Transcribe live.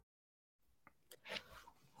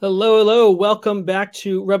Hello, hello. Welcome back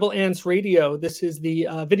to Rebel Ants Radio. This is the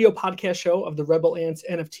video podcast show of the Rebel Ants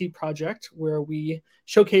NFT project, where we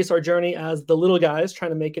showcase our journey as the little guys trying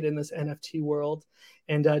to make it in this NFT world.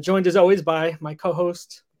 And joined as always by my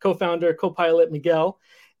co-host, co-founder, co-pilot, Miguel.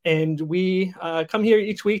 And we come here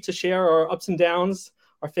each week to share our ups and downs,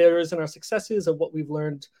 our failures and our successes of what we've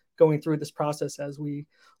learned going through this process as we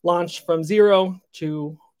launch from zero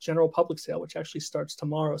to general public sale, which actually starts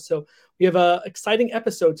tomorrow. So we have an exciting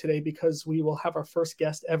episode today because we will have our first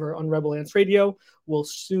guest ever on Rebel Ants Radio. We'll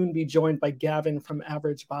soon be joined by Gavin from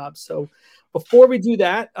AverageBOB. So before we do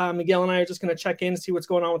that, Miguel and I are just going to check in, see what's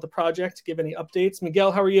going on with the project, give any updates.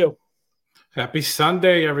 Miguel, how are you? Happy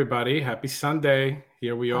Sunday, everybody. Happy Sunday.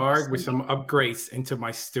 Here we are with some upgrades into my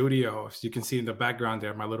studio. As you can see in the background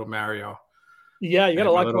there, my little Mario. Yeah, you got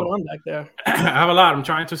a lot going on back there. I have a lot. I'm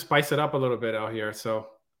trying to spice it up a little bit out here. So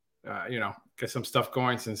get some stuff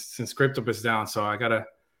going since crypto is down. So I gotta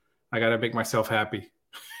make myself happy.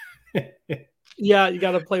 Yeah, you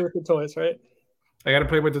gotta play with the toys, right? I gotta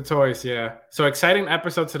play with the toys. Yeah. So exciting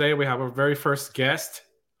episode today. We have our very first guest,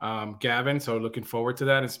 Gavin. So looking forward to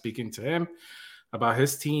that and speaking to him about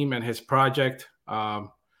his team and his project.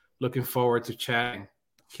 Looking forward to chatting.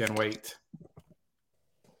 Can't wait.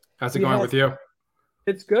 How's it going with you?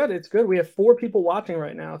 It's good. It's good. We have 4 people watching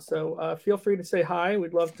right now. So feel free to say hi.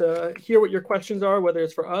 We'd love to hear what your questions are, whether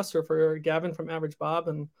it's for us or for Gavin from AverageBOB,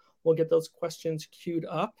 and we'll get those questions queued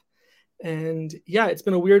up. And yeah, it's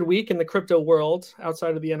been a weird week in the crypto world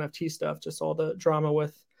outside of the NFT stuff, just all the drama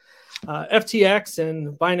with FTX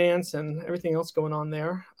and Binance and everything else going on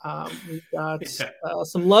there. We've got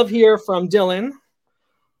some love here from Dylan.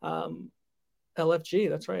 LFG,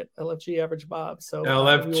 that's right. LFG AverageBOB. So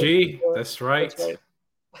LFG, that's right.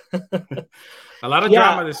 A lot of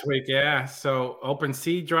drama this week, yeah. So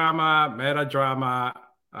OpenSea drama, Meta drama,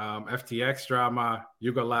 FTX drama,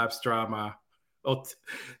 Yuga Labs drama. Oh,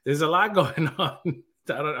 there's a lot going on.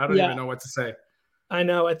 I don't even know what to say. I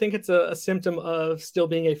know. I think it's a symptom of still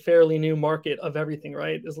being a fairly new market of everything,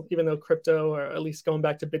 right? Even though crypto, or at least going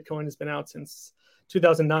back to Bitcoin, has been out since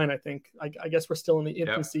 2009, I think. I guess we're still in the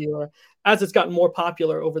infancy, or as it's gotten more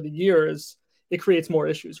popular over the years, it creates more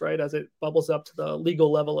issues, right? As it bubbles up to the legal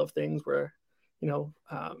level of things where,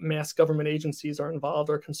 mass government agencies are involved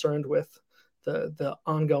or concerned with the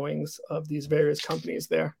ongoings of these various companies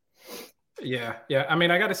there. Yeah. I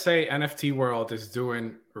mean, I got to say, NFT world is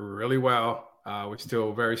doing really well. We're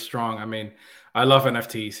still very strong. I mean, I love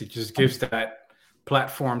NFTs. It just gives that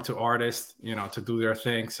platform to artists, to do their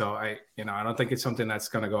thing. So I don't think it's something that's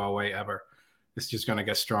going to go away ever. It's just going to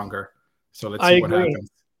get stronger. So let's see what happens.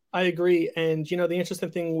 I agree. And, the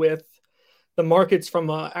interesting thing with the markets from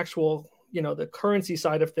actual, the currency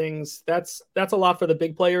side of things, that's a lot for the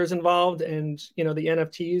big players involved. And, the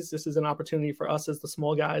NFTs, this is an opportunity for us as the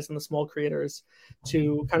small guys and the small creators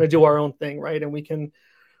to kind of do our own thing, right? And we can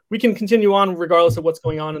continue on regardless of what's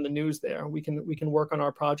going on in the news there. We can work on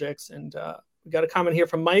our projects. And we got a comment here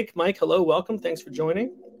from Mike. Mike, hello, welcome. Thanks for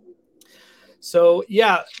joining. So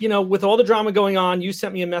yeah, with all the drama going on, you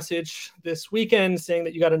sent me a message this weekend saying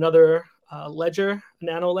that you got another ledger,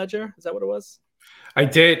 nano ledger. Is that what it was? I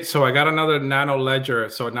did. So I got another nano ledger.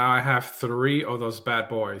 So now I have 3 of those bad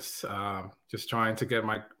boys. Just trying to get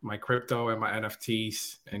my crypto and my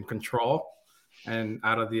NFTs in control and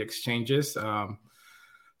out of the exchanges.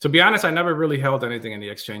 To be honest, I never really held anything in the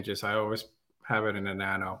exchanges. I always have it in a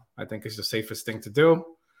nano. I think it's the safest thing to do.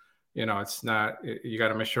 It's not, you got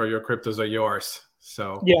to make sure your cryptos are yours.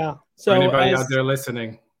 So yeah. So for anybody out there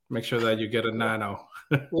listening, make sure that you get a nano.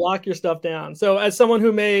 Lock your stuff down. So as someone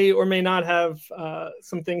who may or may not have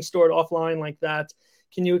some things stored offline like that,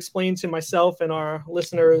 can you explain to myself and our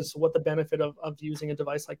listeners what the benefit of using a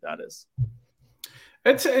device like that is?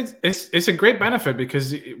 It's a great benefit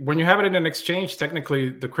because when you have it in an exchange, technically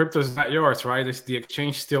the crypto is not yours, right? The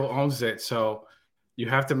exchange still owns it. So you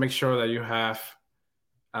have to make sure that you have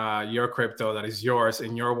your crypto that is yours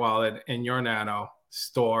in your wallet, in your nano,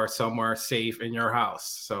 store somewhere safe in your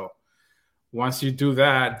house. So once you do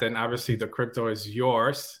that, then obviously the crypto is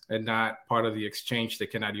yours and not part of the exchange. They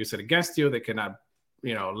cannot use it against you. They cannot,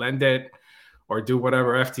 lend it or do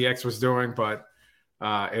whatever FTX was doing, but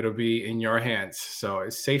it'll be in your hands. So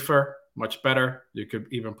it's safer, much better. You could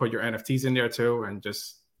even put your NFTs in there too and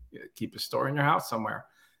just keep a store in your house somewhere,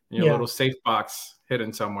 in your little safe box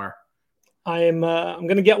hidden somewhere. I'm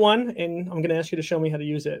going to get one, and I'm going to ask you to show me how to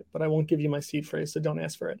use it, but I won't give you my seed phrase, so don't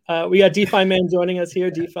ask for it. We got DeFi Man joining us here.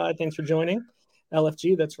 DeFi, thanks for joining.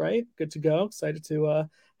 LFG, that's right. Good to go. Excited to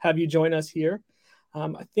have you join us here.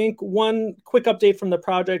 I think one quick update from the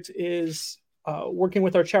project is working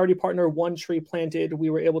with our charity partner, One Tree Planted. We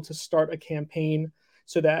were able to start a campaign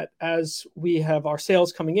so that as we have our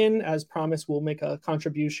sales coming in, as promised, we'll make a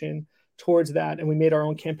contribution towards that. And we made our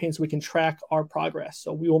own campaign so we can track our progress.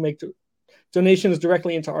 So we will make donations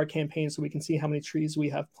directly into our campaign so we can see how many trees we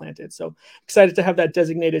have planted. So excited to have that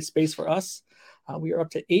designated space for us. We are up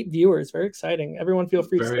to 8 viewers. Very exciting. Everyone feel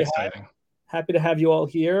free to say hi. Happy to have you all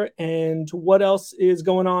here. And what else is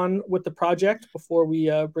going on with the project before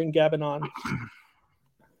we bring Gavin on?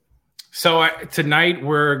 So tonight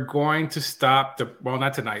we're going to stop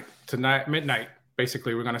not tonight, midnight.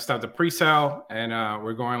 Basically, we're going to stop the pre-sale and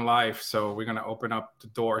we're going live. So we're going to open up the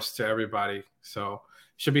doors to everybody. So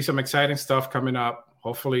should be some exciting stuff coming up.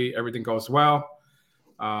 Hopefully everything goes well.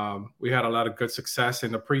 We had a lot of good success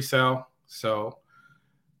in the pre-sale. So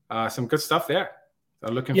some good stuff there.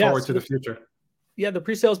 I'm looking forward to the future. Yeah, the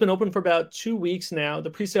pre-sale has been open for about 2 weeks now. The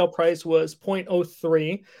pre-sale price was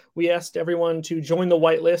 0.03. We asked everyone to join the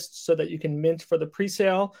whitelist so that you can mint for the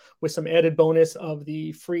pre-sale with some added bonus of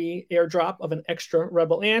the free airdrop of an extra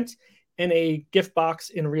Rebel Ant and a gift box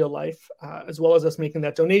in real life, as well as us making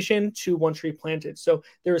that donation to One Tree Planted. So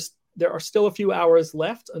there are still a few hours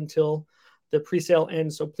left until the pre-sale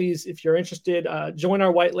ends. So please, if you're interested, join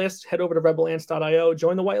our whitelist, head over to rebelants.io,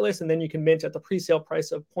 join the whitelist, and then you can mint at the pre-sale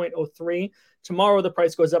price of 0.03. Tomorrow, the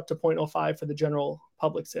price goes up to 0.05 for the general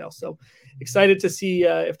public sale. So excited to see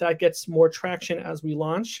if that gets more traction as we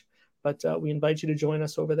launch, but we invite you to join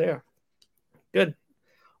us over there. Good.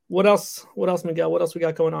 What else, Miguel? What else we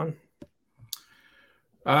got going on?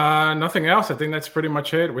 Nothing else. I think that's pretty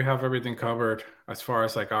much it. We have everything covered as far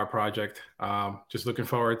as like our project. Just looking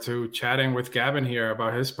forward to chatting with Gavin here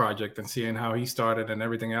about his project and seeing how he started and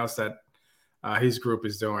everything else that his group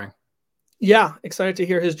is doing. Yeah, excited to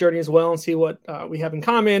hear his journey as well and see what we have in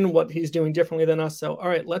common, what he's doing differently than us. So, all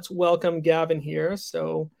right, let's welcome Gavin here.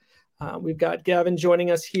 So we've got Gavin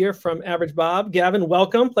joining us here from AverageBOB. Gavin,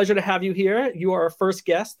 welcome. Pleasure to have you here. You are our first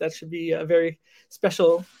guest. That should be a very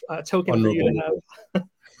special token for you to have.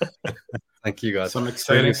 Thank you, guys. Some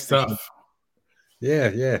exciting stuff.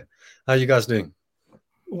 Yeah. How are you guys doing?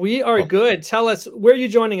 We are good. Tell us, where are you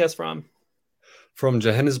joining us from? From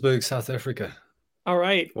Johannesburg, South Africa. All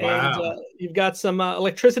right. Wow. And you've got some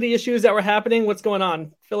electricity issues that were happening. What's going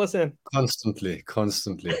on? Fill us in. Constantly.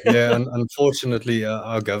 Yeah, and unfortunately,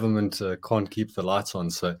 our government can't keep the lights on.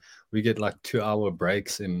 So we get like 2-hour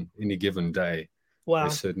breaks in any given day. Wow.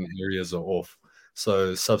 Where certain areas are off.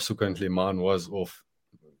 So subsequently, mine was off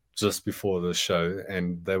just before the show,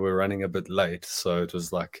 and they were running a bit late. So it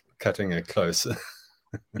was like cutting it close.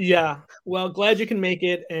 Yeah, well, glad you can make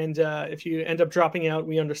it, and if you end up dropping out,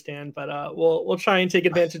 we understand, but we'll try and take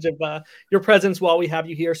advantage of your presence while we have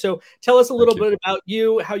you here. So tell us a little bit about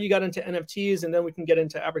you, how you got into NFTs, and then we can get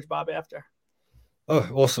into AverageBOB after. Oh,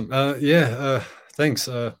 awesome. Thanks.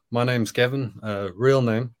 My name's Gavin, real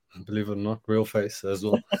name, believe it or not, real face as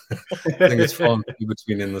well. I think it's far in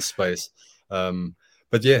between in this space.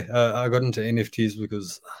 But yeah, I got into NFTs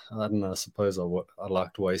because, I don't know, I suppose I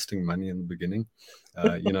liked wasting money in the beginning.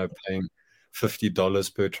 Paying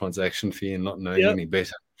 $50 per transaction fee and not knowing any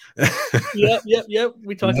better. Yep.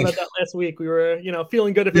 We talked about that last week. We were,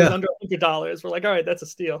 feeling good if it was under $100. We're like, all right, that's a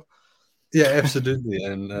steal. Yeah, absolutely.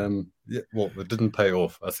 And it didn't pay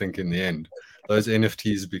off, I think, in the end. Those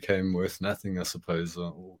NFTs became worth nothing, I suppose,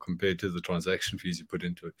 or compared to the transaction fees you put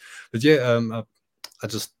into it. But yeah, I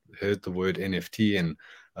just heard the word NFT, and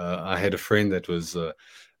I had a friend that was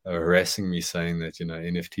harassing me saying that,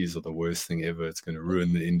 NFTs are the worst thing ever. It's going to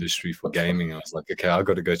ruin the industry for gaming. I was like, okay, I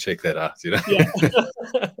got to go check that out, Yeah.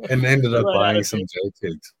 And ended up buying some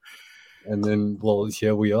JPEGs. And then, well,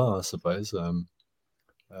 here we are, I suppose.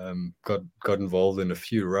 Got involved in a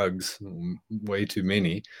few rugs, way too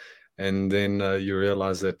many. And then you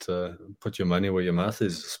realize that put your money where your mouth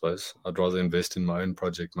is, I suppose. I'd rather invest in my own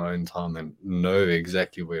project, my own time, and know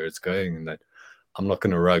exactly where it's going, and that I'm not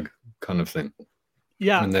going to rug kind of thing.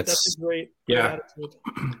 Yeah, and that's a great attitude.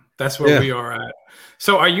 That's where we are at.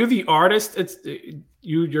 So are you the artist? It's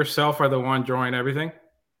you yourself are the one drawing everything?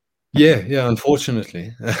 Yeah,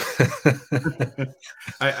 unfortunately.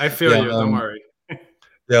 I feel you, don't worry.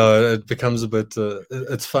 Yeah, it becomes a bit,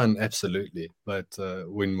 it's fun, absolutely. But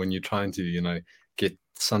when you're trying to, get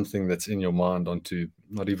something that's in your mind onto,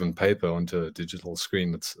 not even paper, onto a digital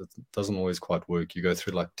screen, it doesn't always quite work. You go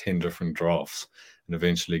through like 10 different drafts and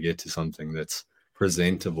eventually get to something that's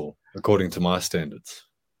presentable according to my standards.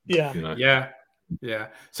 Yeah. Yeah.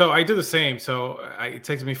 So I do the same. So it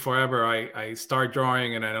takes me forever. I start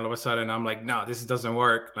drawing and then all of a sudden I'm like, no, this doesn't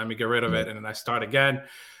work. Let me get rid of it. And then I start again.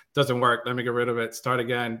 Doesn't work. Let me get rid of it. Start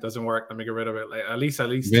again. Doesn't work. Let me get rid of it. Like at least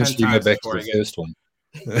eventually 10 times go back before to the first one.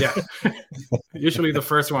 Yeah. Usually the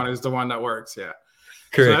first one is the one that works. Yeah.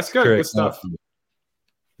 Correct. So that's good. Correct. Good stuff.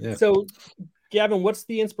 Yeah. So, Gavin, what's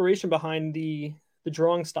the inspiration behind the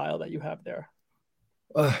drawing style that you have there?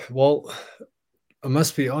 Well, I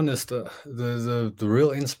must be honest. The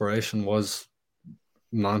real inspiration was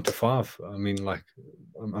 9 to 5. I mean, like,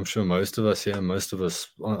 I'm sure most of us, most of us,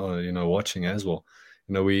 watching as well.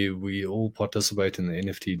 We all participate in the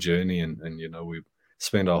NFT journey, and we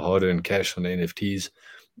spend our hard-earned cash on NFTs,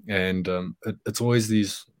 and it's always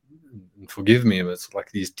these. Forgive me, but it's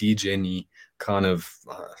like these degen kind of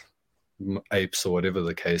apes or whatever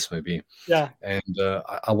the case may be. Yeah. And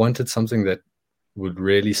I wanted something that would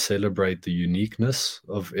really celebrate the uniqueness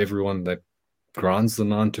of everyone that grinds the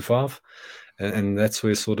 9 to 5. And that's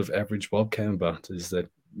where sort of AverageBOB came about, is that,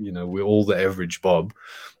 we're all the average Bob,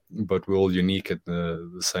 but we're all unique at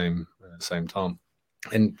the same time.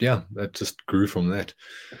 And yeah, that just grew from that.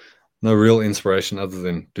 No real inspiration other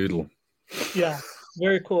than doodle. Yeah,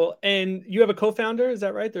 very cool. And you have a co-founder, is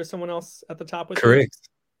that right? There's someone else at the top with Correct.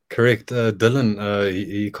 you? Correct. Dylan,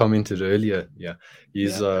 he commented earlier. Yeah,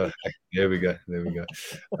 he's there we go. There we go.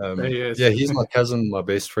 Yeah, he's my cousin, my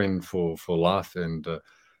best friend for life. And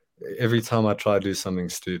every time I try to do something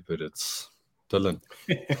stupid, it's Dylan.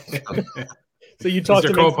 So you talk to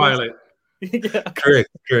your co-pilot. Yeah.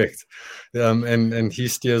 Correct. And he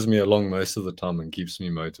steers me along most of the time and keeps me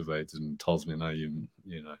motivated and tells me, no, you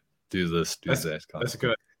do this, do that. That's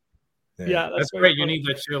good. Yeah, that's great. You need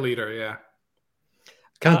that cheerleader. Yeah.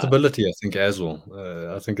 Accountability, I think, as well.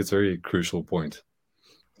 I think it's a very crucial point.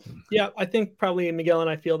 Yeah, I think probably Miguel and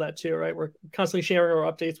I feel that too, right? We're constantly sharing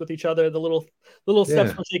our updates with each other, the little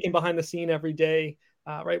steps we're taking behind the scene every day,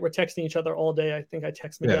 right? We're texting each other all day. I think I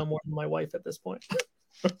text Miguel more than my wife at this point.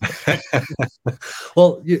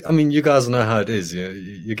 Well, you guys know how it is.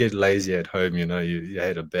 You get lazy at home. You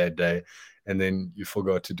had a bad day, and then you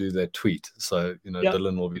forgot to do that tweet. So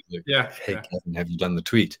Dylan will be like, "Hey, Gavin, have you done the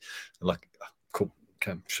tweet?" I'm like, oh, cool.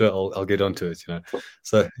 Okay, sure, I'll get onto it.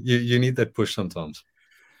 So you need that push sometimes.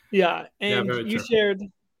 Yeah, and you shared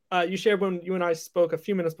when you and I spoke a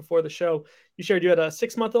few minutes before the show. You shared you had a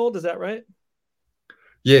 6-month-old. Is that right?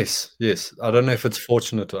 Yes. I don't know if it's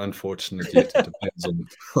fortunate or unfortunate yet. It depends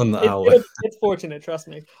on the hour. It's fortunate, trust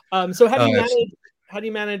me. So how do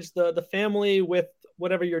you manage the family with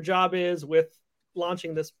whatever your job is, with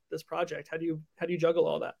launching this project? How do you juggle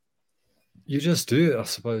all that? You just do it, I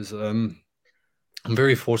suppose. I'm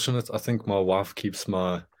very fortunate. I think my wife keeps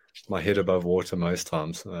my head above water most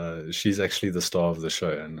times. She's actually the star of the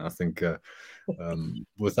show, and I think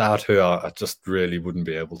without her, I just really wouldn't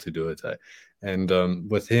be able to do it. And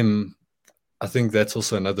with him, I think that's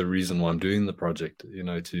also another reason why I'm doing the project.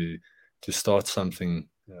 To start something,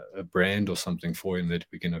 a brand or something for him that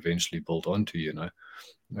we can eventually build onto.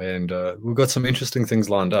 And we've got some interesting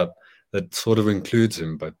things lined up that sort of includes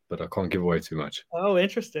him, but I can't give away too much. Oh,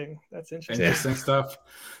 interesting. That's interesting. Interesting stuff.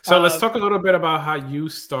 So let's talk a little bit about how you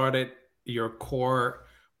started your core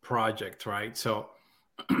project, right? So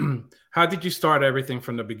how did you start everything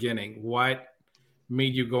from the beginning? What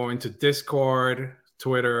made you go into Discord,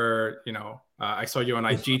 Twitter? I saw you on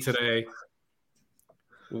IG today.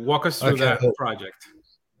 Walk us through that project.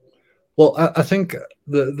 Well, I think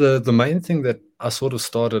the main thing that I sort of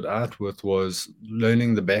started out with was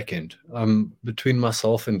learning the back end. Between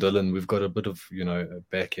myself and Dylan, we've got a bit of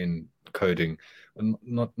back end coding, and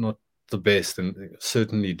not the best, and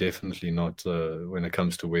certainly definitely not when it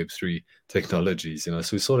comes to Web3 technologies. So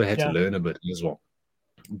we sort of had to learn a bit as well.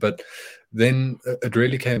 But then it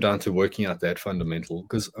really came down to working out that fundamental,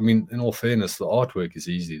 because in all fairness, the artwork is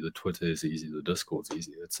easy, the Twitter is easy, the Discord's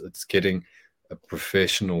easy. It's getting a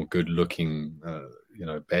professional, good-looking,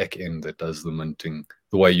 back end that does the minting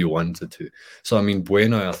the way you want it to. So,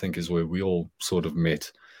 Bueno, I think, is where we all sort of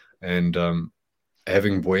met, and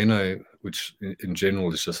having Bueno, which in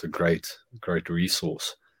general is just a great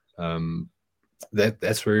resource.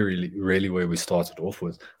 That's really where we started off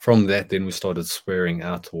with. From that, then we started swearing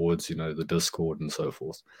out towards the Discord and so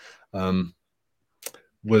forth.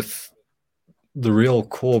 With the real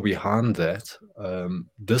core behind that,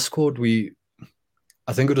 Discord,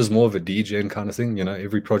 I think it was more of a degen kind of thing.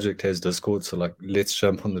 Every project has Discord, so let's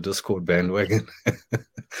jump on the Discord bandwagon.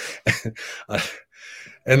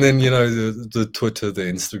 And then the Twitter, the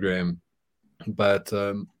Instagram. But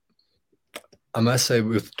I must say,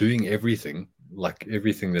 with doing everything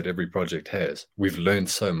that every project has, we've learned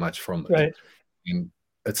so much from it. Right. And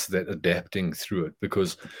it's that adapting through it,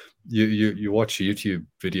 because you watch YouTube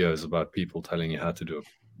videos about people telling you how to do a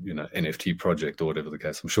NFT project or whatever the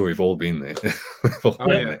case. I'm sure we've all been there. A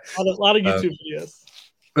lot of YouTube videos.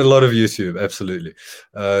 A lot of YouTube, absolutely.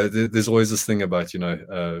 There's always this thing about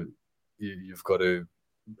you've got to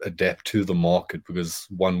adapt to the market, because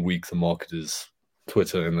one week the market is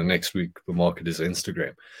Twitter, and the next week the market is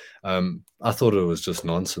Instagram. I thought it was just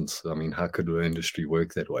nonsense. I mean, how could the industry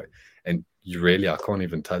work that way? And I can't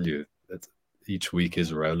even tell you that each week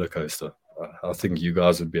is a roller coaster. I think you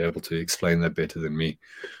guys would be able to explain that better than me.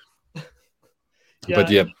 Yeah,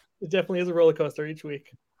 but yeah, it definitely is a roller coaster each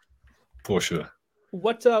week. For sure.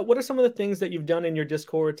 What are some of the things that you've done in your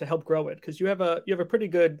Discord to help grow it? Because you have a pretty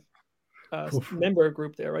good member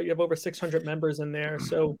group there, right? You have over 600 members in there.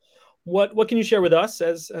 So what can you share with us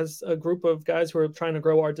as a group of guys who are trying to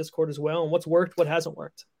grow our Discord as well? And what's worked, what hasn't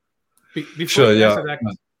worked?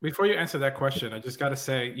 Before you answer that question, I just got to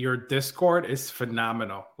say your Discord is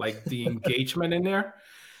phenomenal. Like the engagement in there.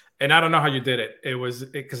 And I don't know how you did it. It was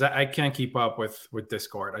because I can't keep up with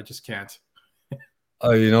Discord. I just can't.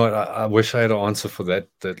 Oh, you know what? I wish I had an answer for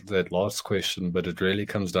that last question, but it really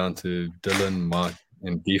comes down to Dylan, Mike,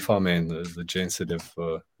 and DeFi Man, the gents that have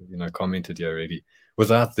commented here already.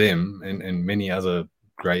 Without them and many other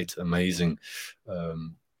great, amazing,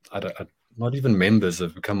 not even members,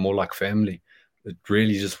 have become more like family. It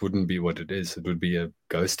really just wouldn't be what it is. It would be a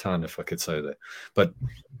ghost town, if I could say that. But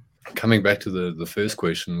coming back to the first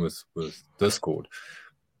question with Discord,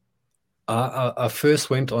 I first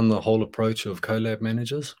went on the whole approach of collab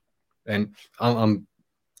managers, and I'm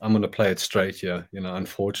going to play it straight here.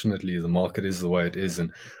 Unfortunately, the market is the way it is,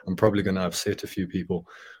 and I'm probably going to upset a few people.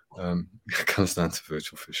 It comes down to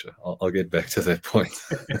Virtual Fisher. I'll get back to that point.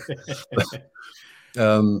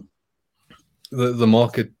 The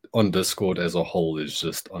market on Discord as a whole is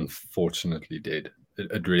just unfortunately dead.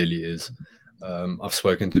 It really is. I've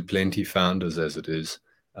spoken to plenty founders as it is.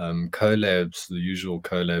 Collabs, the usual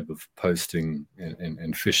collab of posting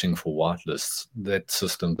and fishing for whitelists, that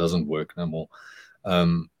system doesn't work no more,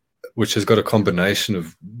 which has got a combination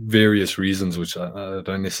of various reasons, which I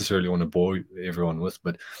don't necessarily want to bore everyone with,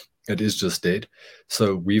 but it is just dead.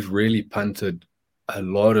 So we've really punted a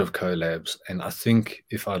lot of collabs, and I think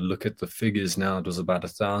if I look at the figures now, it was about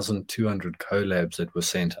 1,200 collabs that were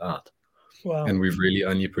sent out. Wow. And we've really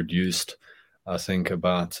only produced, I think,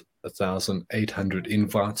 about 1,800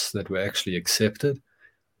 invites that were actually accepted,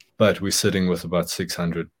 but we're sitting with about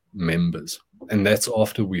 600 members, and that's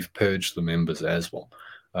after we've purged the members as well,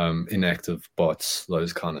 inactive bots,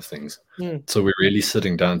 those kind of things. So we're really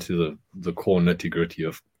sitting down to the core nitty-gritty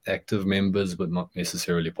of active members, but not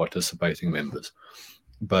necessarily participating members.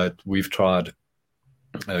 But we've tried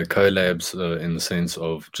collabs in the sense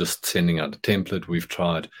of just sending out a template. We've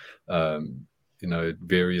tried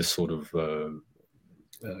various sort of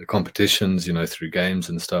competitions, through games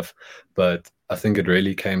and stuff. But I think it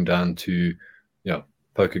really came down to,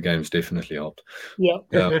 poker games definitely helped. Yeah.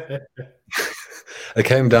 It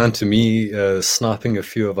came down to me sniping a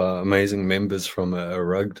few of our amazing members from a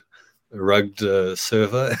rugged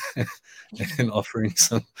server and offering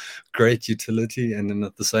some great utility. And then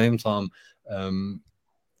at the same time,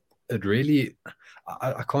 it really,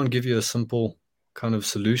 I can't give you a simple kind of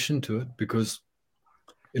solution to it, because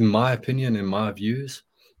in my opinion, in my views,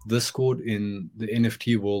 Discord in the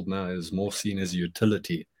NFT world now is more seen as a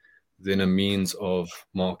utility than a means of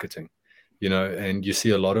marketing, and you see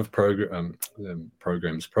a lot of projects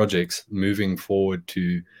moving forward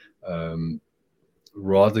to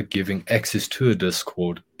rather giving access to a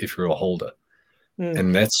Discord if you're a holder.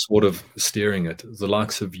 And that's sort of steering it. The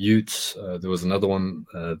likes of Utes, there was another one,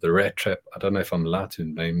 the Rat Trap. I don't know if I'm allowed to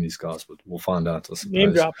name these guys, but we'll find out, I suppose.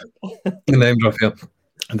 Name drop. Name drop, yeah.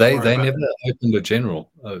 They never opened a general.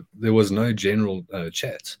 There was no general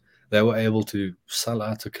chat. They were able to sell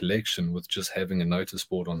out a collection with just having a notice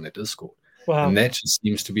board on their Discord. Wow. And that just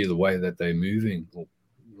seems to be the way that they're moving, or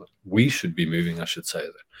we should be moving, I should say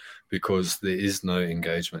that, because there is no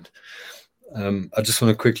engagement. I just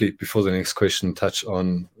want to quickly, before the next question, touch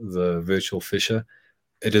on the Virtual Fisher.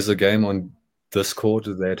 It is a game on Discord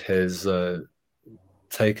that has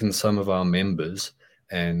taken some of our members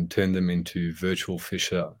and turned them into Virtual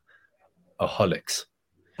Fisher aholics.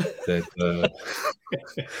 That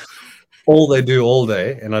all they do all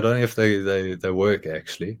day, and I don't know if they work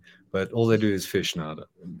actually, but all they do is fish now.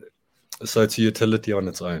 So it's a utility on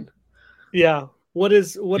its own. Yeah. What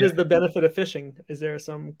is the benefit of fishing? Is there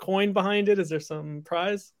some coin behind it? Is there some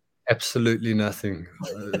prize? Absolutely nothing.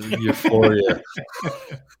 Euphoria.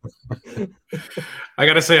 I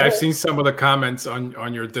gotta say, I've seen some of the comments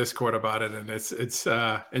on your Discord about it, and it's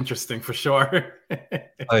interesting for sure.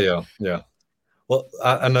 Oh yeah. Well,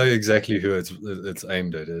 I know exactly who it's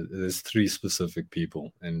aimed at. There's 3 specific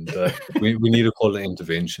people, and we need to call an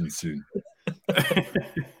intervention soon. Yeah,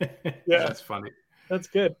 that's funny. That's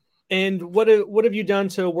good. And what have you done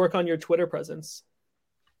to work on your Twitter presence?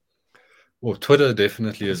 Well, Twitter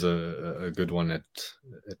definitely is a good one at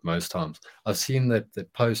most times. I've seen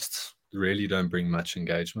that posts really don't bring much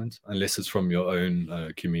engagement unless it's from your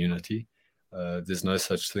own community. There's no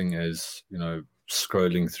such thing as,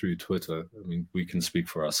 scrolling through Twitter. I mean, we can speak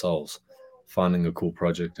for ourselves. Finding a cool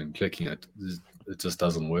project and clicking it just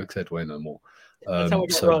doesn't work that way no more. That's how I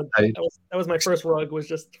got rugged. That was my first rug, was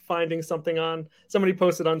just finding something on somebody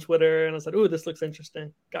posted on Twitter, and I said, "Ooh, this looks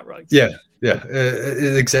interesting." Got rugged. Yeah,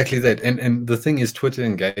 exactly that. And the thing is, Twitter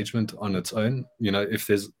engagement on its own. If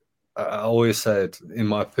there's, I always say it in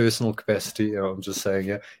my personal capacity. I'm just saying,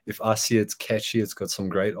 yeah, if I see it's catchy, it's got some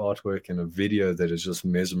great artwork and a video that is just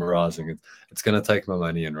mesmerizing, it's going to take my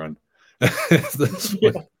money and run. That's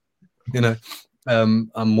what,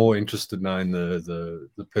 I'm more interested now in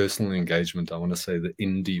the personal engagement. I want to say the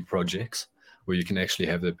indie projects where you can actually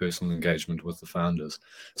have their personal engagement with the founders.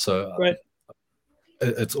 So right.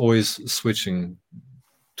 It's always switching.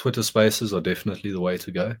 Twitter Spaces are definitely the way to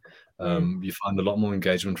go. You find a lot more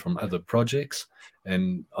engagement from other projects,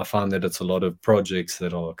 and I find that it's a lot of projects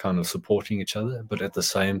that are kind of supporting each other, but at the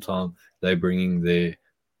same time they're bringing their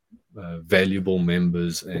valuable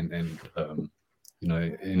members and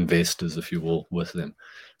investors, if you will, with them.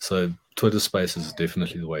 So Twitter Spaces is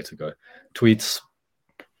definitely the way to go. Tweets,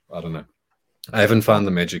 I don't know. I haven't found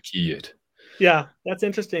the magic key yet. Yeah, that's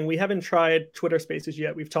interesting. We haven't tried Twitter Spaces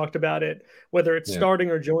yet. We've talked about it, whether it's starting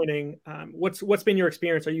or joining. What's been your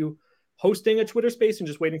experience? Are you hosting a Twitter Space and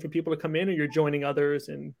just waiting for people to come in, or you're joining others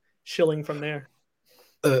and shilling from there?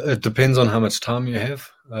 It depends on how much time you have.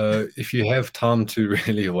 If you have time to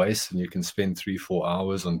really waste and you can spend 3-4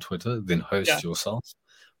 hours on Twitter, then host yourself.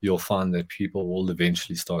 You'll find that people will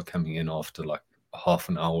eventually start coming in after like half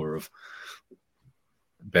an hour of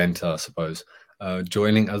banter, I suppose.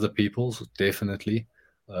 Joining other people's definitely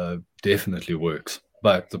works.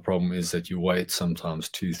 But the problem is that you wait sometimes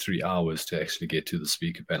 2-3 hours to actually get to the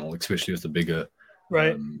speaker panel, especially with the bigger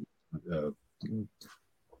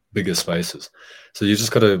bigger spaces. So you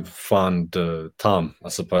just got to find time, I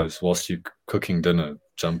suppose, whilst you're cooking dinner,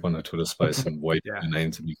 jump on a Twitter space and wait for your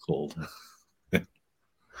name to be called.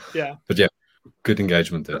 Yeah. But yeah, good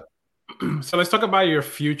engagement there. So let's talk about your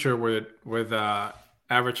future with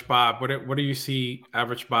AverageBOB. What do you see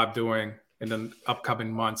AverageBOB doing in the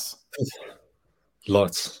upcoming months?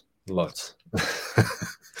 Lots.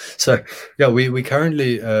 So yeah, we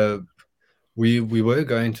currently we were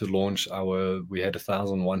going to launch we had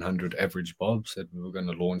 1,100 AverageBOBs that we were going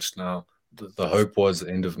to launch now. The hope was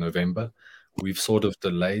the end of November. We've sort of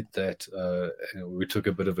delayed that. We took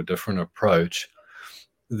a bit of a different approach.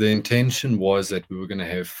 The intention was that we were going to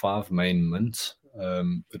have 5 main mints.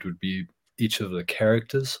 It would be each of the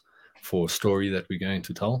characters for a story that we're going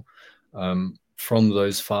to tell. From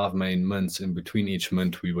those 5 main mints, in between each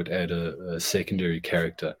mint, we would add a secondary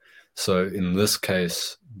character. So in this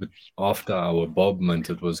case, after our Bob mint,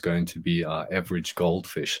 it was going to be our average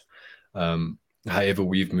goldfish. However,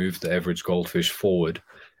 we've moved the average goldfish forward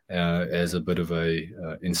as a bit of a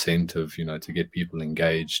incentive, to get people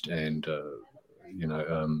engaged and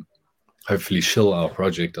hopefully shill our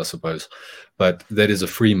project, I suppose. But that is a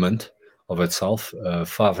free mint of itself,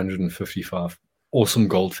 555 awesome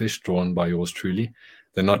goldfish drawn by yours truly.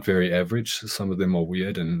 They're not very average. Some of them are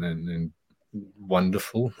weird and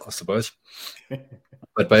wonderful, I suppose.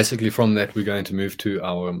 But basically from that, we're going to move to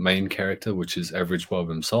our main character, which is AverageBOB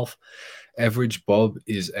himself. AverageBOB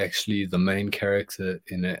is actually the main character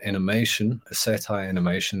in an animation, a satire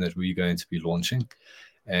animation that we're going to be launching.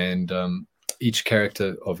 And each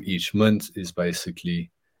character of each mint is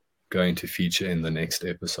basically going to feature in the next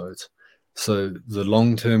episodes. So the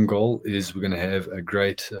long-term goal is we're going to have a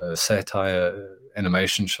great satire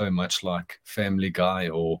animation show, much like Family Guy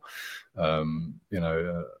or, I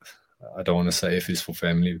don't want to say F is for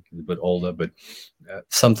family, a bit older, but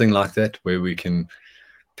something like that, where we can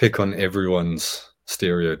pick on everyone's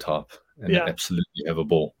stereotype and absolutely have a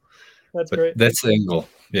ball. That's great. That's the end goal.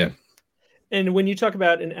 Yeah. And when you talk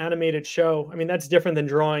about an animated show, I mean, that's different than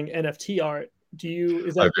drawing NFT art.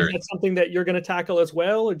 Is that something that you're going to tackle as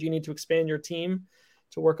well, or do you need to expand your team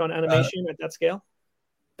to work on animation at that scale?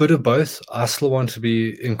 Bit of both. I still want to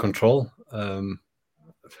be in control. I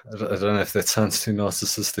don't know if that sounds too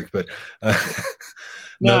narcissistic, but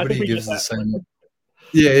nobody gives the same.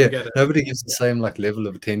 Nobody gives the same level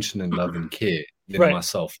of attention and love and care than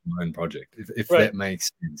myself, my own project. If that makes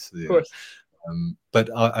sense. Of course. But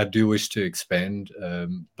I do wish to expand.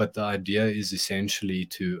 But the idea is essentially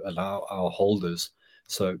to allow our holders.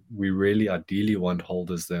 So we really ideally want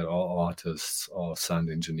holders that are artists, or sound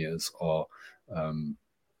engineers, or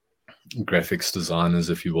graphics designers,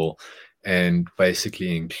 if you will, and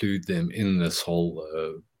basically include them in this whole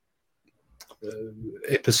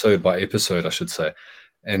episode by episode, I should say,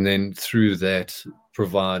 and then through that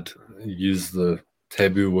use the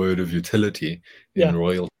taboo word of utility in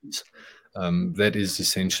royalties. That is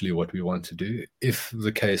essentially what we want to do. If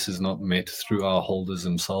the case is not met through our holders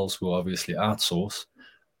themselves, we'll obviously outsource.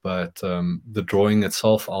 But the drawing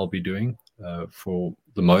itself, I'll be doing for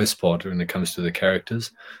the most part when it comes to the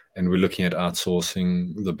characters, and we're looking at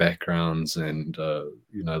outsourcing the backgrounds and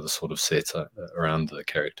the sort of sets around the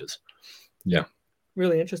characters. Yeah.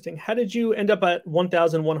 Really interesting. How did you end up at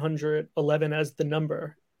 1,111 as the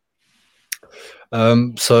number?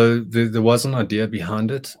 So there was an idea behind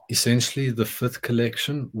it. Essentially, the 5th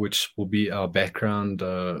collection, which will be our background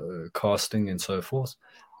casting and so forth.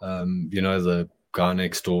 The guy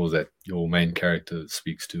next door that your main character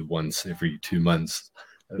speaks to once every 2 months.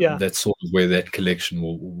 That's sort of where that collection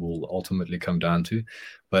will ultimately come down to.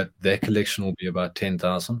 But that collection will be about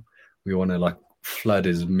 10,000. We want to flood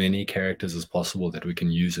as many characters as possible that we can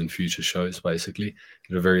use in future shows, basically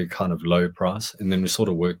at a very kind of low price, and then we sort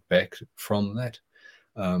of work back from that.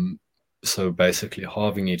 So basically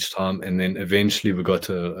halving each time, and then eventually we got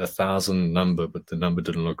to 1,000 number, but the number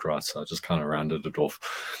didn't look right, so I just kind of rounded it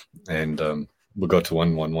off, and we got to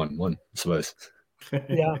 1111, I suppose.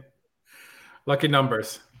 Yeah. Lucky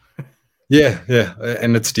numbers. Yeah,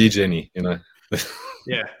 and it's D-Jenny,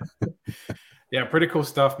 Yeah. Yeah, pretty cool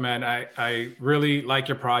stuff, man. I really like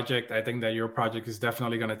your project. I think that your project is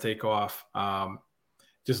definitely going to take off.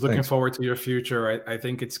 Just looking forward to your future. I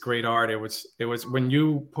think it's great art. It was when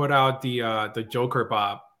you put out the Joker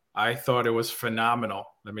Bob, I thought it was phenomenal.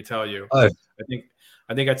 Let me tell you. Oh.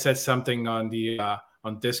 I think I said something on the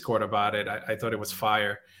on Discord about it. I thought it was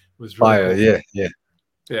fire. It was really fire. Cool.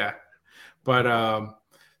 Yeah. But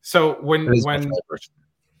so when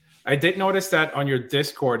I did notice that on your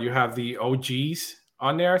Discord, you have the OGs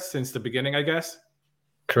on there since the beginning, I guess.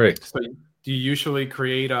 Correct. So do you usually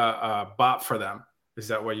create a bot for them? Is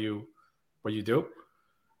that what you do?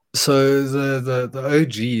 So the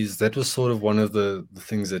OGs, that was sort of one of the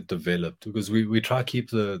things that developed, because we try to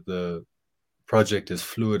keep the project as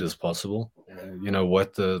fluid as possible.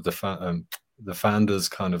 What the founders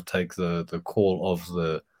kind of take the call of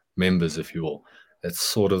the members, if you will. That's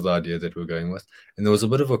sort of the idea that we're going with. And there was a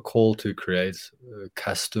bit of a call to create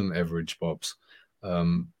custom AverageBOBs.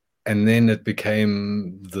 And then it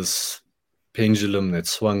became this pendulum that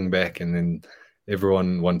swung back, and then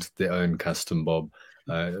everyone wanted their own custom Bob.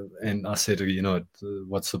 And I said,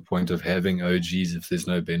 what's the point of having OGs if there's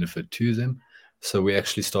no benefit to them? So we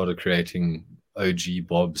actually started creating OG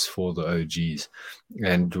Bobs for the OGs.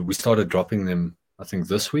 And we started dropping them, I think,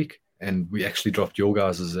 this week. And we actually dropped your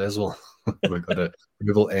guys's as well. We've got a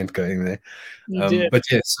rebel ant going there. But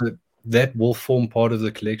yeah, so that will form part of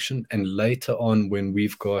the collection. And later on, when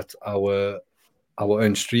we've got our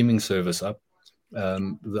own streaming service up,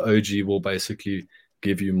 the OG will basically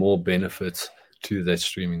give you more benefits to that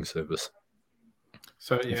streaming service.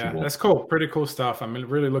 So yeah, that's cool. Pretty cool stuff. I'm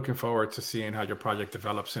really looking forward to seeing how your project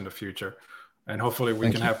develops in the future. And hopefully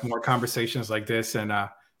we can have more conversations like this and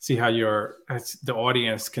see how the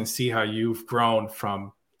audience can see how you've grown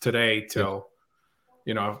from today till,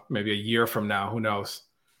 maybe a year from now. Who knows?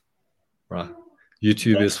 Right.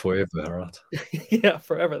 YouTube is forever, right? Yeah,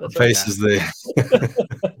 forever. That's right. Face is there.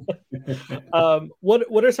 What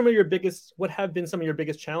have been some of your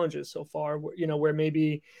biggest challenges so far? Where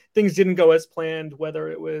maybe things didn't go as planned, whether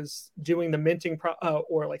it was doing the minting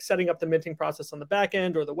or setting up the minting process on the back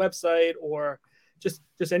end or the website, or just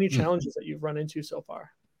any challenges that you've run into so far.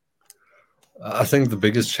 I think the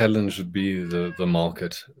biggest challenge would be the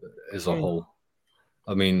market as a whole.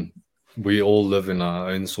 I mean, we all live in our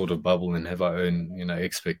own sort of bubble and have our own,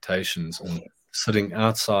 expectations. And sitting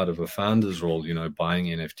outside of a founder's role, buying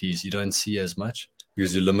NFTs, you don't see as much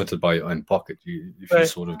because you're limited by your own pocket. You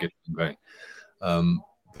sort of get going.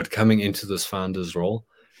 But coming into this founder's role,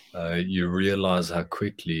 you realize how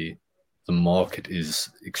quickly the market is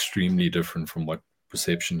extremely different from what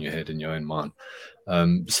perception you had in your own mind.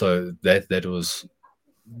 So that was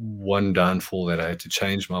one downfall that I had to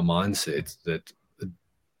change my mindset, that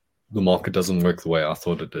the market doesn't work the way I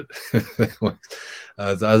thought it did. The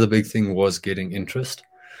other big thing was getting interest.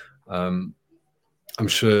 I'm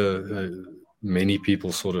sure many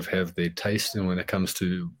people sort of have their taste in when it comes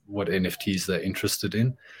to what NFTs they're interested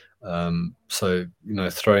in. So,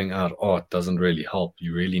 throwing out art doesn't really help.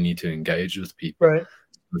 You really need to engage with people. Right.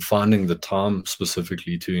 Finding the time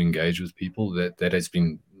specifically to engage with people, that has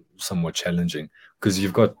been somewhat challenging, because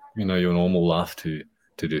you've got, your normal life to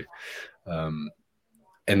do.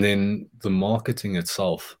 And then the marketing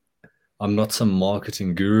itself. I'm not some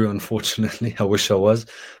marketing guru, unfortunately. I wish I was,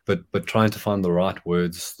 but trying to find the right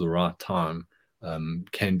words, the right time,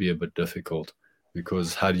 can be a bit difficult,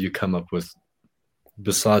 because how do you come up with,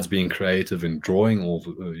 besides being creative and drawing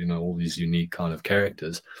all these unique kind of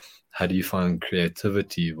characters, how do you find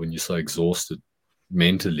creativity when you're so exhausted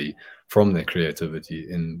mentally from that creativity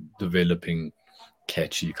in developing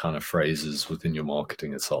catchy kind of phrases within your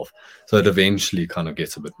marketing itself? So it eventually kind of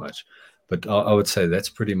gets a bit much. But I would say that's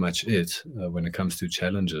pretty much it when it comes to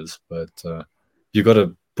challenges. But you got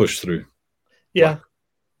to push through. Yeah. Like,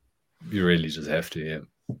 you really just have to. Yeah.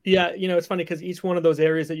 Yeah. You know, it's funny because each one of those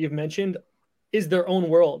areas that you've mentioned is their own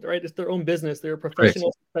world, right? It's their own business. They're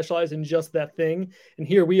professionals who specialize in just that thing. And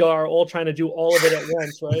here we are all trying to do all of it at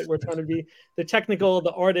once, right? We're trying to be the technical,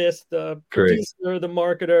 the artist, the producer, the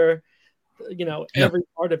marketer, you know, every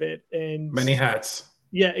part of it. And many hats.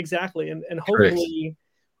 Yeah, exactly. And hopefully,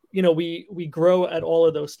 you know, we grow at all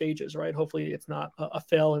of those stages, right? Hopefully it's not a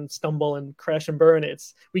fail and stumble and crash and burn.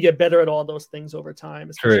 It's we get better at all those things over time,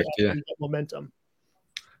 especially after we get momentum.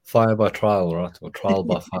 Fire by trial, right? Or trial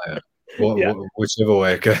by fire. Whichever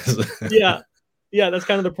way it goes. Yeah, that's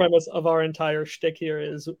kind of the premise of our entire shtick here.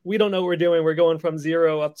 Is we don't know what we're doing. We're going from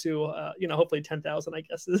 0 up to you know, hopefully 10,000. I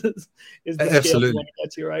guess is the scale we want to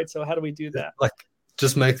get to, right? So how do we do that? Like,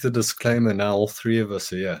 just make the disclaimer now. All three of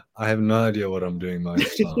us are here. I have no idea what I'm doing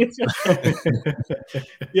most times.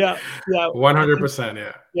 Yeah,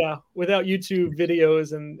 100%. Yeah. Without YouTube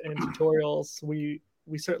videos and tutorials, we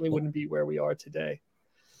certainly wouldn't be where we are today.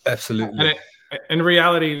 Absolutely. And in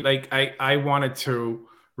reality, like I wanted to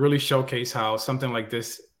really showcase how something like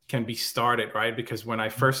this can be started, right? Because when I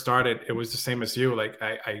first started, it was the same as you. Like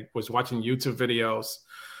I was watching YouTube videos.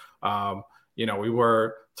 You know, we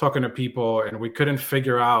were talking to people and we couldn't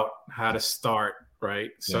figure out how to start, right?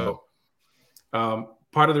 Yeah. So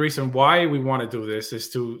part of the reason why we want to do this is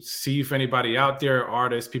to see if anybody out there,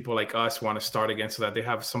 artists, people like us, want to start again, so that they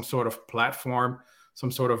have some sort of platform, some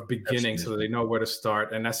sort of beginning, so that they know where to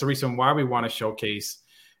start. And that's the reason why we want to showcase,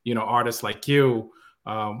 you know, artists like you.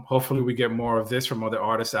 Hopefully we get more of this from other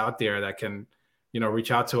artists out there that can, you know,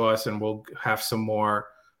 reach out to us, and we'll have some more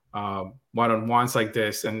one-on-ones like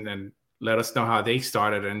this, and let us know how they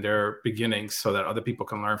started and their beginnings, so that other people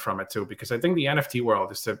can learn from it too. Because I think the NFT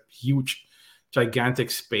world is a huge,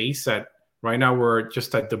 gigantic space that right now we're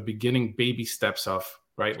just at the beginning baby steps of,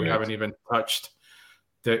 right? We haven't even touched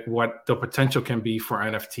what the potential can be for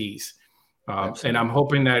NFTs. And I'm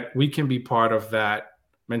hoping that we can be part of that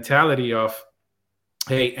mentality of,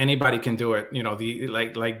 hey, anybody can do it. You know,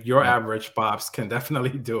 like your average Bobs can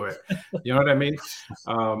definitely do it. You know what I mean?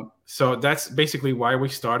 So that's basically why we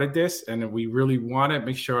started this. And we really want to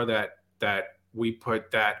make sure that we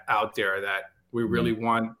put that out there, that we really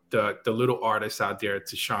want the little artists out there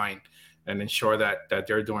to shine, and ensure that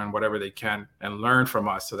they're doing whatever they can and learn from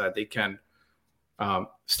us, so that they can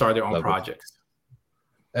start their own projects.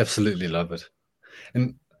 Absolutely love it.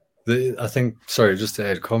 And I think, sorry, just to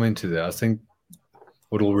add comment to that, I think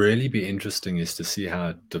what will really be interesting is to see how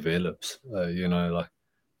it develops. You know, like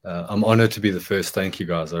I'm honored to be the first. Thank you,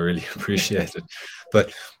 guys. I really appreciate it.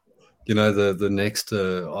 But you know, the next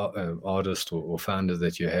artist or founder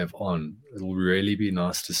that you have on, it'll really be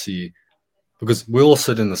nice to see, because we all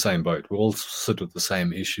sit in the same boat. We all sit with the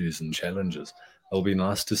same issues and challenges. It'll be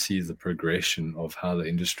nice to see the progression of how the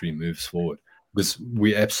industry moves forward. Because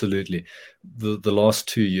we absolutely, the last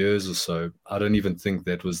 2 years or so, I don't even think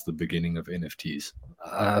that was the beginning of NFTs.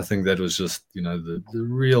 I think that was just, you know, the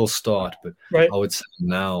real start. But I would say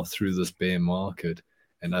now, through this bear market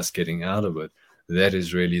and us getting out of it, that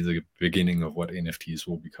is really the beginning of what NFTs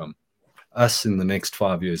will become. Us in the next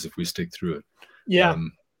 5 years, if we stick through it. Yeah.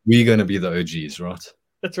 We're going to be the OGs, right?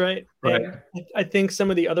 That's right. I think some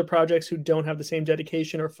of the other projects who don't have the same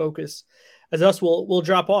dedication or focus as us will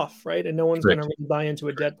drop off, right? And no one's going to really buy into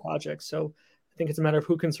a dead project. So I think it's a matter of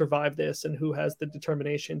who can survive this and who has the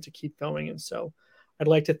determination to keep going. And so I'd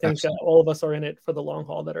like to think that all of us are in it for the long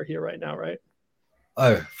haul that are here right now, right?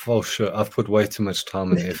 Oh, for sure. I've put way too much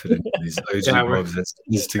time and effort into these OG Bobs that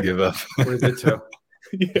needs to give up. We did too.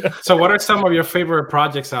 So what are some of your favorite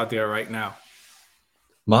projects out there right now?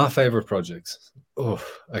 My favorite projects. Oh,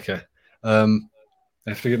 okay. I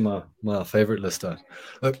have to get my favorite list out.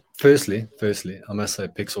 Firstly, I must say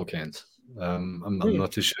Pixel Cans. I'm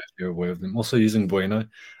not too sure if you're aware of them. Also using Bueno.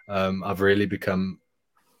 I've really become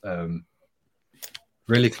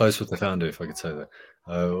really close with the founder, if I could say that.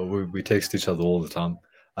 We text each other all the time.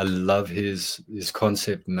 I love his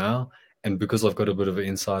concept now, and because I've got a bit of an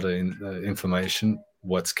insider information,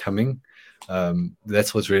 what's coming,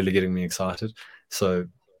 that's what's really getting me excited. So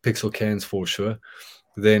Pixel Cans for sure.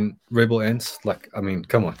 then Rebel Ants. Like, I mean,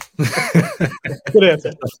 come on. Good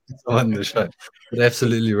answer. On the show. But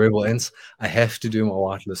absolutely, Rebel Ants. I have to do my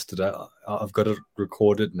whitelist today. I've got it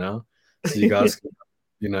recorded now. So you guys can,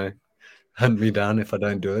 you know, hunt me down if I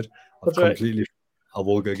don't do it. That's right. I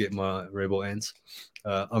will go get my Rebel Ants.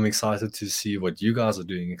 I'm excited to see what you guys are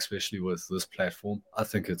doing, especially with this platform. I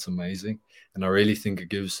think it's amazing. And I really think it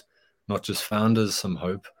gives not just founders some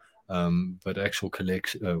hope, but actual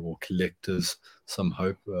collectors some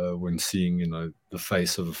hope when seeing, you know, the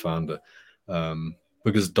face of a founder.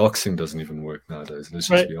 Because doxing doesn't even work nowadays. Let's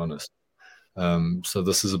just be honest. So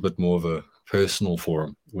this is a bit more of a personal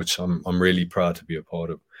forum, which I'm really proud to be a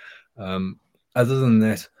part of. Other than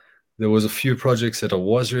that, there was a few projects that I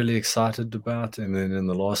was really excited about, and then in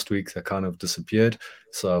the last week they kind of disappeared.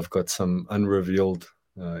 So I've got some unrevealed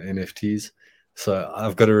NFTs. So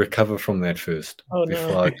I've got to recover from that first. Oh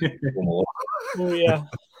before no! Oh yeah!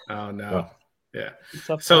 Oh no! Yeah.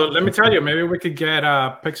 So let me tell you, maybe we could get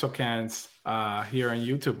Pixel Cans here on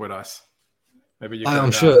YouTube with us. Maybe you. I'm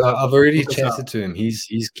sure. I've already chatted to him.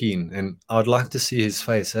 He's keen, and I'd like to see his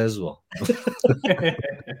face as well.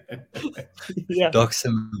 Yeah. Dox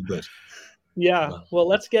him a bit. Yeah. Well,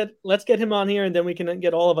 let's get him on here, and then we can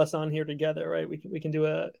get all of us on here together, right? We can do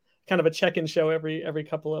a kind of a check-in show every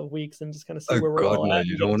couple of weeks and just kind of see where we're all at.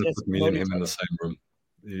 You don't want to put me and him in the same room.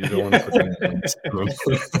 You don't want to put me in the same room.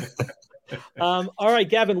 All right,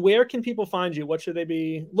 Gavin, where can people find you? What should they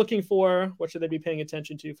be looking for? What should they be paying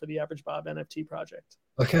attention to for the AverageBOB NFT project?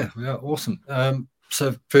 Okay, yeah, awesome.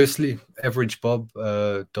 So firstly,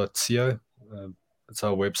 AverageBOB.co. It's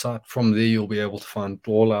our website. From there, you'll be able to find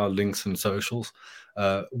all our links and socials.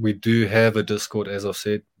 We do have a Discord, as I've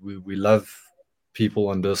said. We love people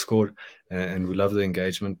on Discord, and we love the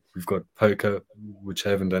engagement. We've got poker, which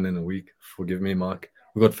I haven't done in a week. Forgive me, Mike.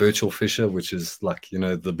 We've got Virtual Fisher, which is like, you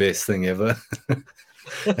know, the best thing ever.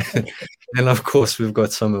 And of course, we've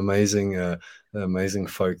got some amazing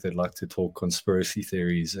folk that like to talk conspiracy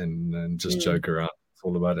theories and just joke around. It's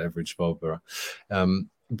all about AverageBOB.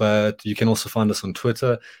 But you can also find us on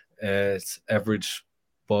Twitter at AverageBOB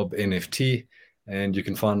NFT, and you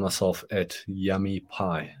can find myself at Yummy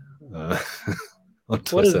Pie on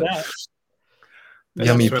Twitter. What is that?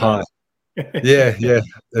 Yummy Pie. Yeah.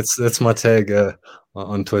 That's my tag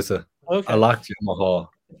on Twitter. Okay. I like Yamaha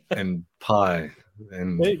and pie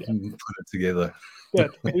and put it together.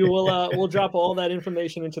 Good. We will we'll drop all that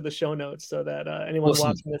information into the show notes so that anyone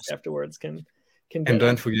watching this afterwards can get and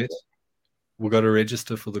don't forget, we've got to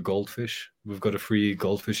register for the goldfish. We've got a free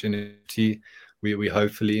goldfish NFT. We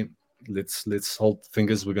hopefully, let's hold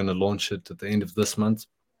fingers, we're going to launch it at the end of this month.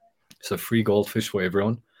 So free goldfish for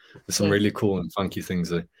everyone. There's some really cool and funky things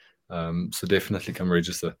there. So definitely come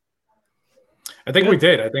register. I think we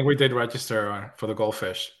did register for the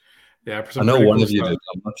goldfish. Yeah, I know one of you did.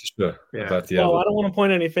 I'm not too sure about the other. I don't want to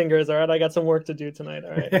point any fingers. All right, I got some work to do tonight.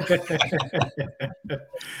 All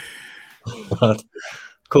right.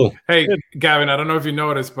 Cool. Hey, Gavin, I don't know if you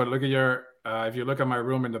noticed, but look at your. If you look at my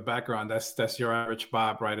room in the background, that's your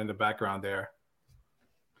AverageBOB right in the background there.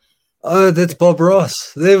 Oh, that's Bob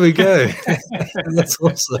Ross. There we go. That's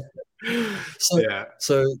awesome.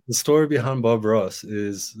 So the story behind Bob Ross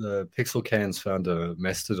is Pixel Cans founder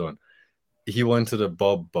Mastodon. He wanted a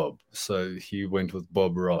Bob, so he went with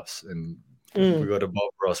Bob Ross, and we got a Bob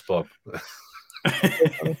Ross Bob.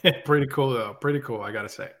 Pretty cool, though. Pretty cool, I gotta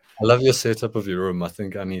say. I love your setup of your room. I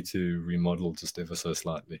think I need to remodel just ever so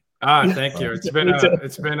slightly. Thank you.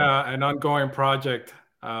 It's been an ongoing project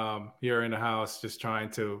here in the house, just trying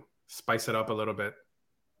to spice it up a little bit.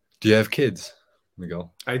 Do you have kids,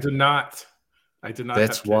 Miguel? I do not.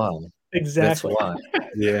 That's why. Exactly. That's why.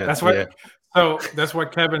 Yeah. That's what. Yeah. So that's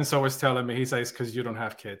what Kevin's always telling me. He says, because you don't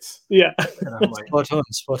have kids. Yeah. And I'm like,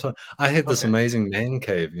 spot on. I had this amazing man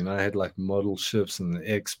cave. You know, I had like model ships and the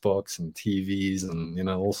Xbox and TVs and, you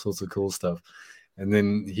know, all sorts of cool stuff. And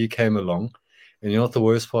then he came along. And you know what the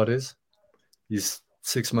worst part is? He's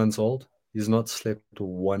 6 months old. He's not slept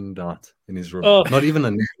one night in his room. Oh, not even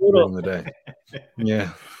a night during the day. Yeah.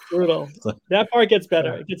 Brutal. That part gets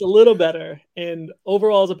better. It gets a little better. And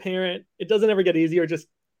overall, as a parent, it doesn't ever get easier. Just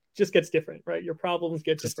gets different, right? Your problems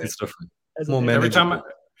get different. It's different.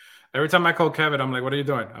 Every time I call Kevin, I'm like, "What are you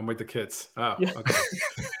doing?" I'm with the kids. Oh, yeah. Okay.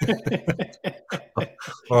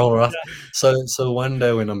 All right. So one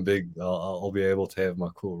day when I'm big, I'll be able to have my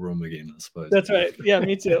cool room again, I suppose. That's right. Yeah,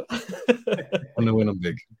 me too. One day when I'm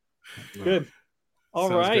big. Good. All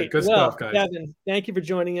Sounds right. Good stuff, guys. Gavin, thank you for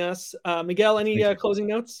joining us. Miguel, any closing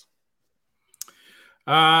notes?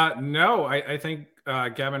 No, I think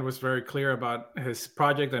Gavin was very clear about his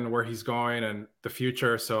project and where he's going and the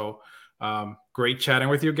future. So Great chatting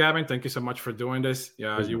with you, Gavin. Thank you so much for doing this.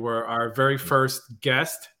 Yeah, you were our very first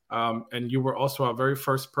guest, and you were also our very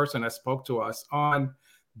first person that spoke to us on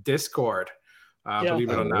Discord, believe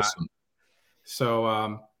it or not. Awesome. So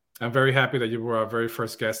I'm very happy that you were our very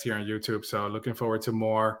first guest here on YouTube. So looking forward to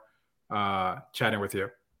more chatting with you.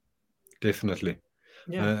 Definitely.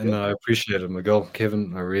 Yeah, and I appreciate it, Miguel.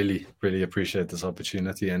 Kevin, I really, really appreciate this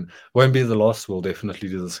opportunity, and won't be the last. We'll definitely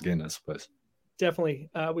do this again, I suppose. Definitely.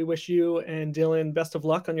 We wish you and Dylan best of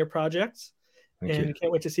luck on your projects. Thank you.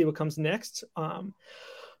 Can't wait to see what comes next.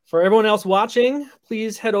 For everyone else watching,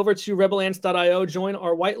 please head over to rebelants.io, join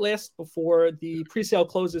our whitelist before the pre-sale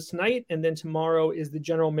closes tonight, and then tomorrow is the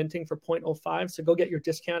general minting for 0.05. So go get your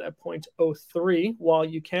discount at 0.03 while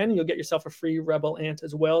you can. You'll get yourself a free Rebel Ant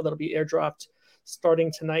as well. That'll be airdropped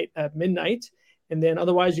starting tonight at midnight. And then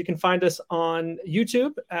otherwise, you can find us on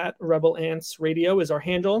YouTube at Rebel Ants Radio is our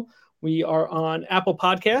handle. We are on Apple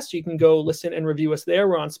Podcasts. You can go listen and review us there.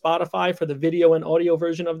 We're on Spotify for the video and audio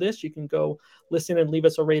version of this. You can go listen and leave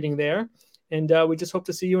us a rating there. And we just hope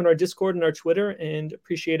to see you in our Discord and our Twitter, and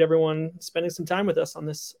appreciate everyone spending some time with us on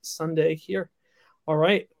this Sunday here. All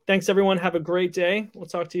right. Thanks, everyone. Have a great day. We'll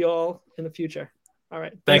talk to you all in the future. All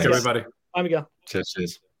right. Thank you, everybody. Bye, Miguel.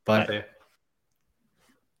 Cheers. Bye. Bye.